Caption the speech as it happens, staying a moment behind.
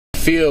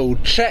Fuel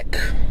check.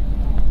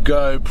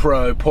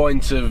 GoPro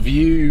point of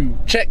view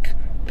check.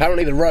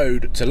 Apparently the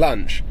road to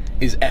lunch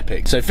is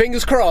epic. So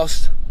fingers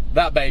crossed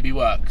that baby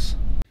works.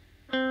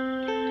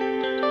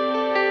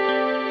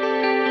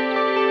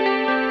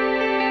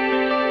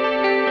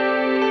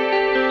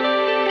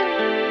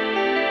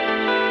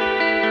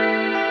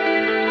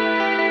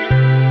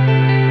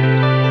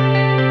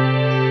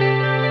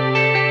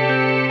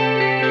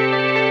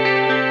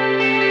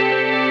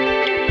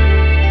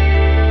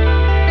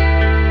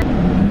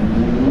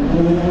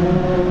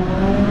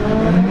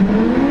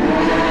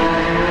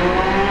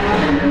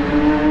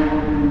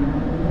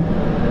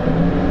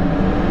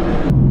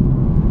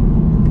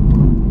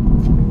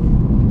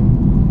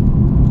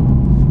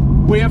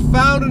 We have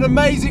found an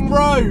amazing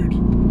road,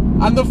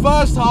 and the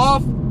first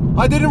half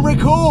I didn't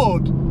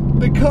record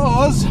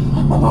because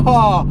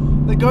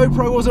the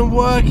GoPro wasn't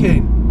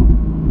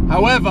working.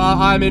 However,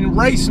 I'm in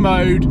race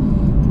mode,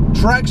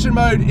 traction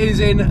mode is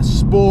in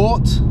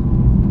sport,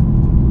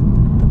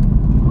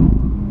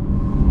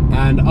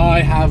 and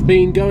I have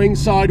been going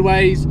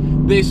sideways.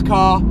 This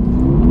car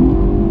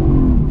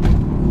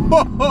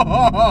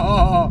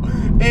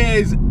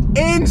is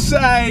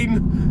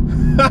insane.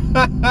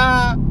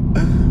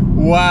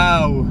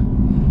 Wow,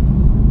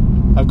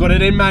 I've got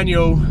it in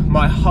manual,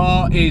 my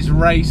heart is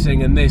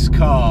racing, and this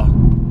car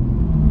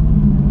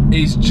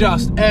is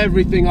just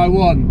everything I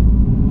want.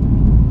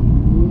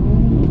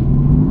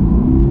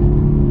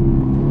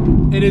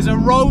 It is a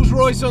Rolls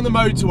Royce on the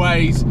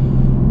motorways,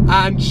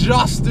 and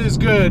just as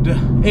good,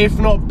 if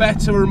not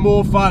better and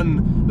more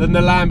fun than the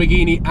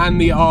Lamborghini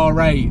and the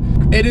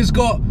R8. It has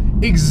got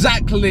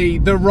exactly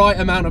the right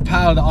amount of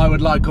power that I would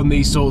like on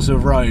these sorts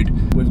of road.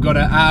 We've got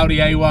an Audi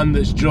A1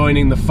 that's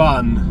joining the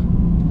fun.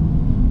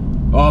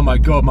 Oh my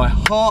god, my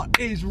heart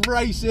is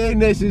racing.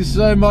 This is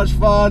so much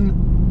fun.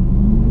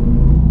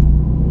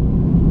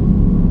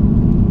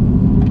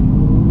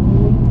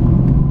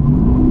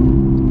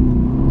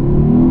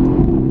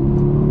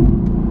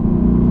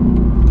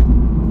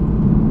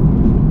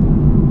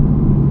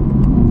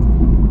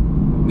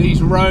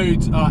 These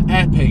roads are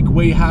epic.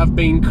 We have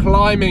been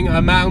climbing a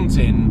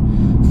mountain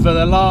for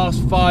the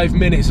last 5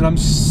 minutes, and I'm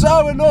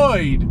so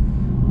annoyed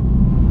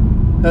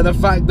at the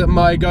fact that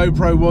my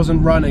GoPro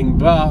wasn't running,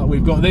 but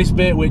we've got this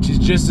bit which is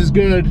just as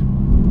good.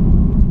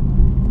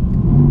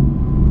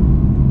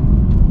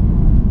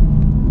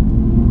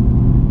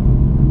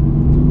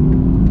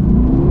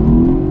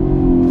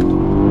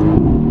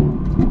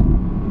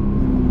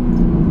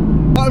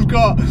 I've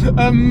got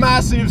a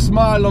massive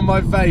smile on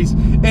my face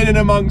in and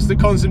amongst the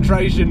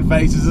concentration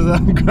faces as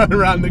I'm going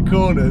around the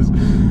corners,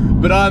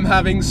 but I'm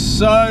having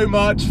so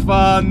much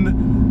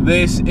fun.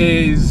 This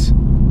is,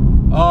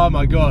 oh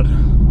my god.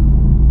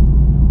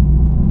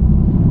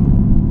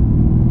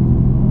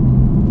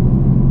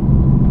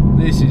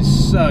 This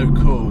is so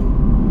cool.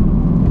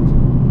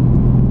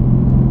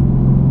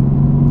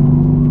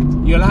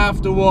 You'll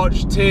have to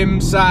watch Tim,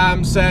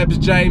 Sam, Seb's,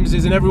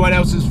 James's and everyone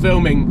else's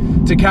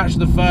filming to catch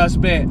the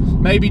first bit.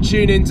 Maybe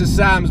tune into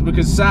Sam's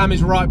because Sam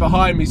is right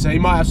behind me, so he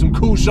might have some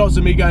cool shots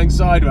of me going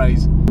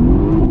sideways.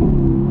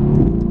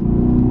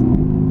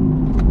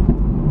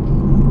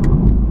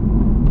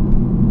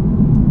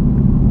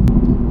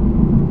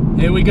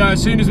 Here we go,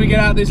 as soon as we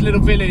get out of this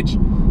little village,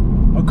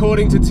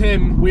 according to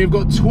Tim, we've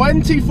got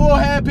 24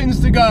 hairpins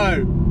to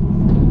go.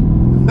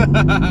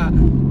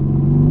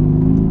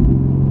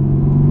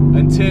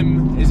 And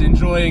Tim is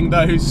enjoying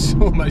those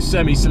almost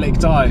semi-slick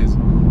tyres.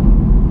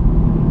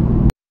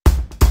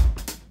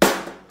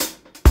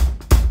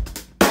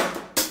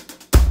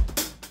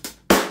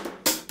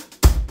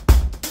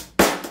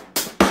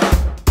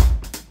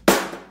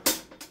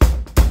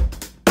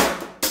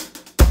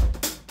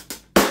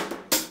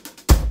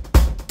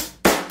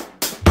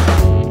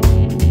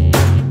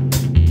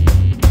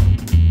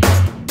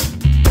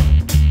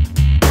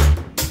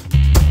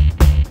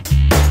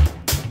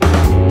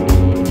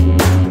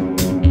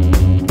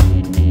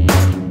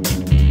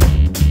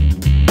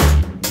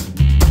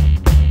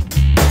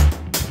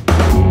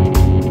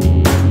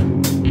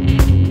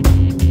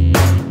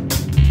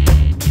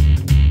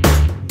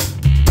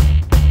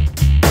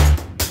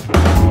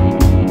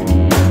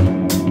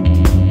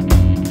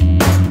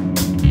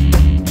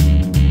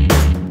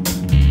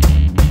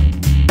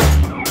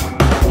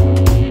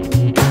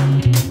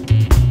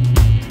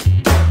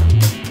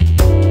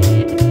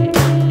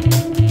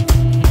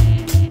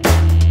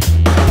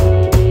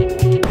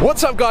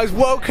 What's up guys,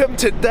 welcome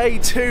to day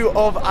 2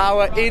 of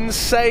our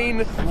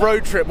insane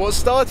road trip. What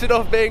started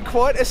off being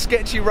quite a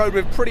sketchy road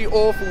with pretty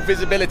awful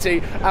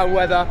visibility and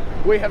weather,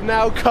 we have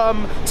now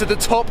come to the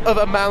top of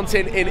a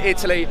mountain in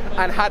Italy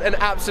and had an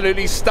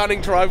absolutely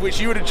stunning drive, which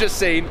you would have just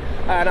seen,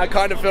 and I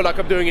kind of feel like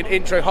I'm doing an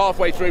intro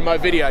halfway through my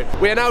video.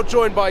 We are now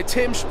joined by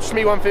Tim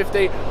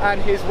Shmee150 and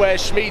his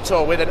Where's Shmee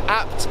tour with an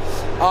apt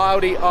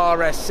Audi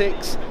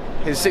RS6.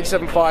 his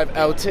 675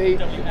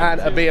 LT,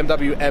 and a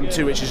BMW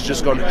M2 which has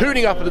just gone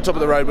hooning up at the top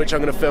of the road, which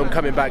I'm going to film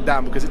coming back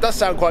down because it does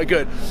sound quite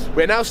good.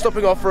 We're now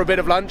stopping off for a bit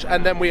of lunch,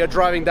 and then we are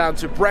driving down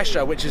to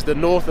Brescia, which is the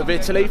north of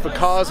Italy, for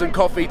Cars and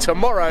Coffee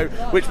tomorrow,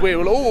 which we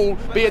will all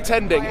be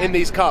attending in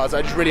these cars.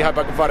 I just really hope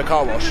I can find a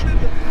car wash.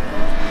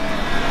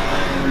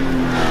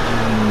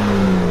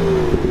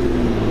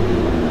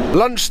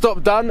 Lunch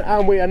stop done,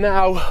 and we are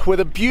now with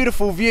a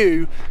beautiful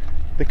view.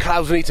 The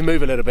clouds need to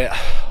move a little bit.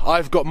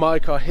 I've got my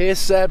car here,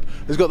 Seb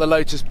has got the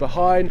Lotus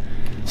behind,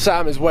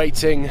 Sam is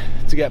waiting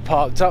to get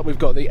parked up. We've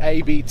got the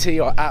ABT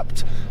or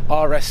Apt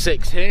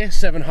RS6 here,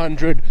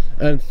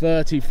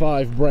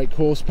 735 brake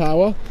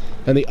horsepower,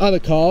 and the other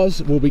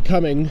cars will be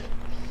coming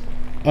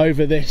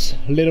over this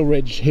little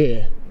ridge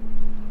here.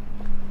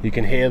 You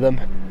can hear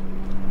them.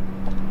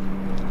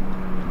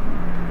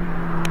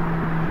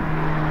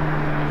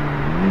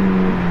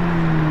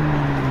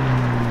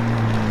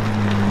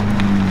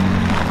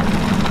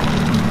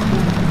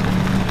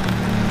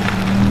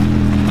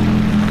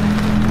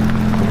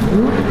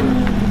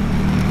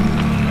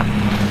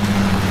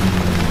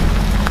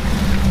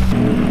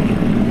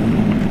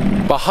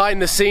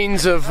 Behind the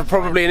scenes of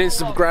probably an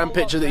Instagram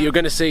picture that you're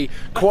going to see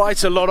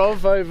quite a lot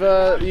of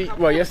over,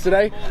 well,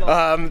 yesterday.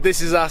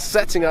 This is us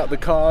setting up the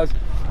cars.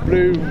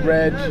 Blue,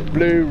 red,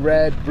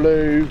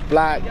 blue,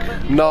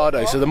 black,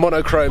 Nardo. So the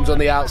monochromes on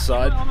the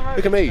outside.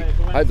 Look at me.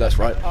 I hope that's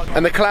right.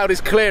 And the cloud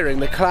is clearing.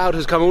 The cloud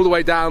has come all the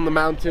way down the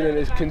mountain and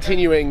is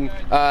continuing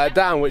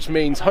down, which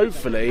means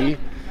hopefully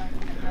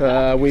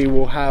we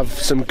will have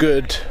some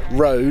good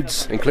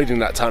roads, including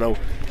that tunnel,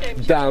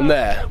 down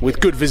there with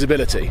good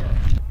visibility.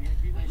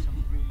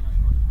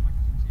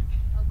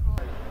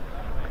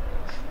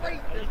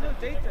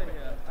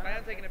 I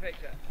am taking a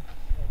picture.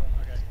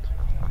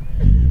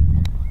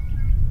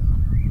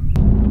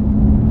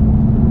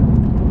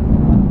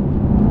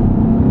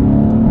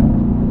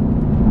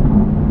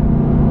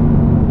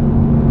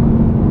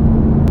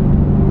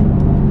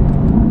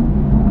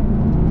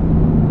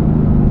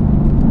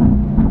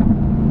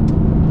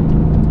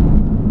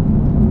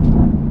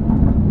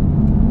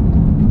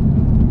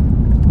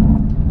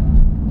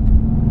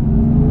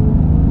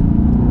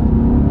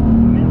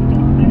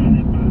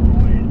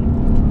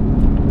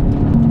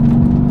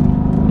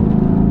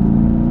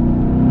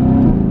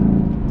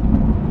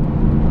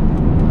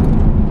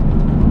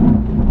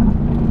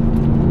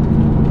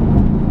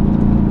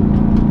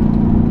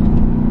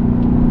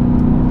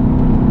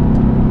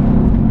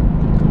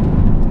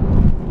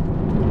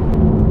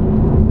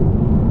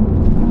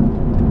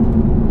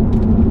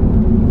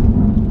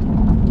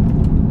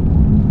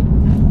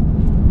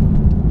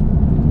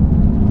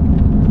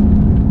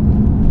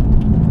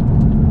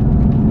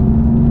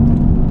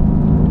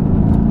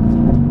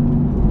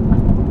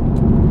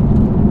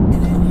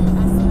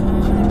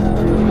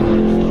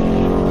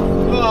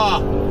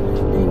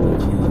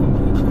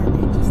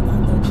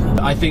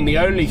 I think the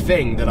only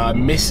thing that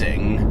I'm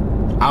missing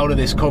out of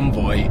this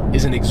convoy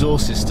is an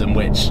exhaust system,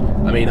 which,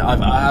 I mean,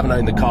 I haven't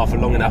owned the car for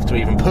long enough to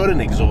even put an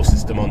exhaust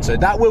system on, so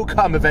that will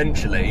come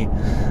eventually.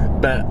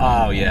 But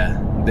oh yeah,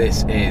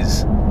 this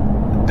is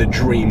the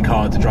dream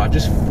car to drive.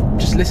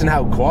 Just listen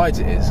how quiet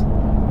it is.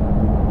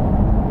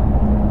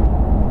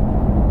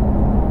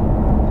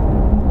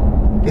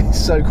 It's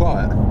so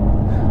quiet.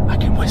 I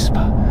can whisper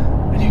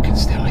and you can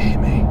still hear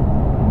me.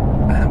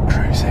 And I'm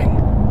cruising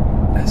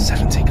at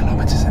 70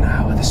 kilometers an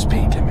hour, the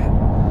speed limit.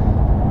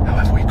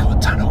 However, we've got a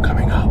tunnel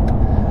coming up,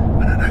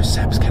 and I know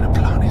Seb's going to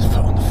plant his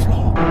foot on the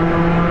floor.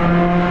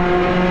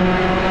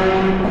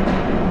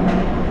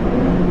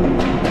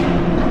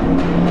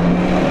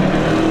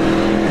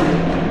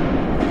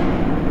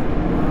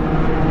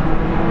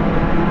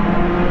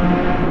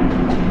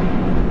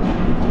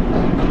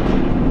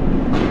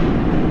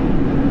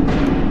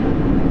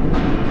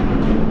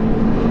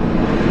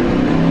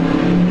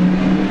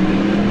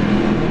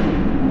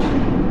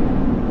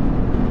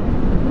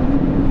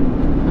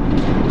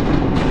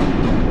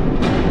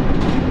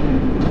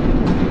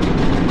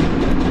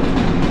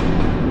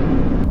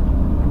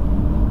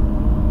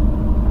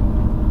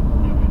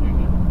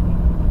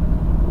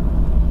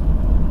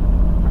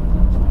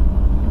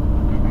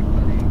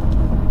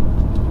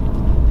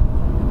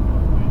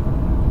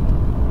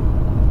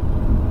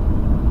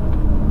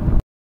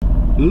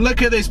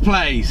 Look at this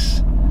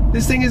place.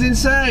 This thing is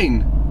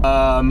insane.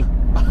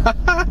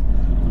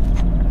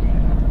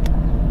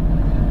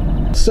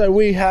 So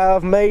we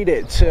have made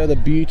it to the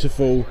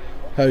beautiful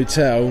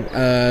hotel.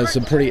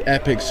 Some pretty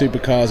epic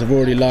supercars have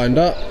already lined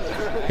up.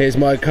 Here's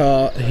my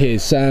car,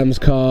 here's Sam's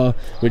car.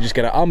 We're just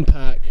gonna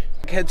unpack,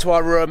 head to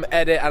our room,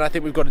 edit, and I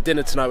think we've got a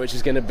dinner tonight which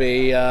is gonna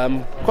be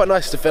quite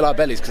nice to fill our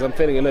bellies because I'm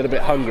feeling a little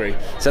bit hungry.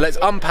 So let's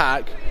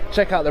unpack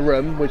check out the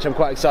room, which I'm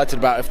quite excited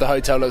about if the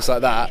hotel looks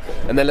like that,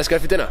 and then let's go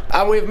for dinner.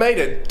 And we've made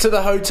it to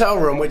the hotel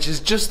room, which is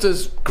just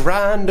as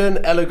grand and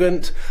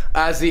elegant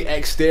as the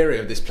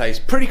exterior of this place.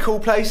 Pretty cool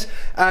place,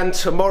 and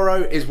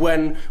tomorrow is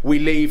when we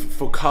leave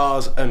for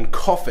Cars and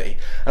Coffee.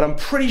 And I'm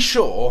pretty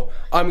sure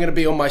I'm going to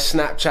be on my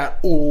Snapchat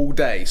all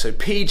day. So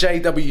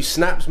PJW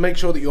Snaps, make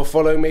sure that you're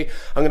following me.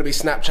 I'm going to be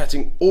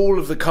Snapchatting all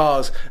of the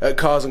cars at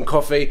Cars and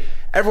Coffee.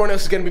 Everyone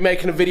else is going to be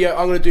making a video.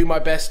 I'm going to do my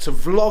best to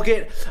vlog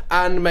it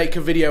and make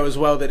a video as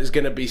well that is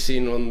going to be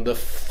seen on the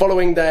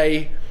following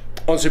day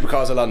on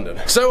Supercars of London.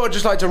 So I'd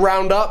just like to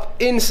round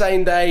up,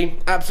 insane day,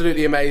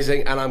 absolutely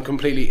amazing, and I'm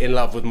completely in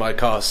love with my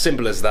car,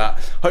 simple as that.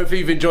 Hopefully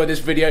you've enjoyed this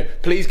video.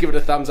 Please give it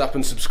a thumbs up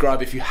and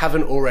subscribe if you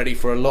haven't already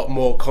for a lot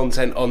more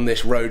content on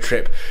this road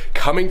trip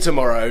coming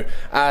tomorrow,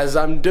 as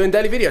I'm doing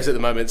daily videos at the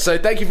moment. So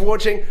thank you for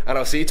watching, and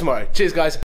I'll see you tomorrow. Cheers guys.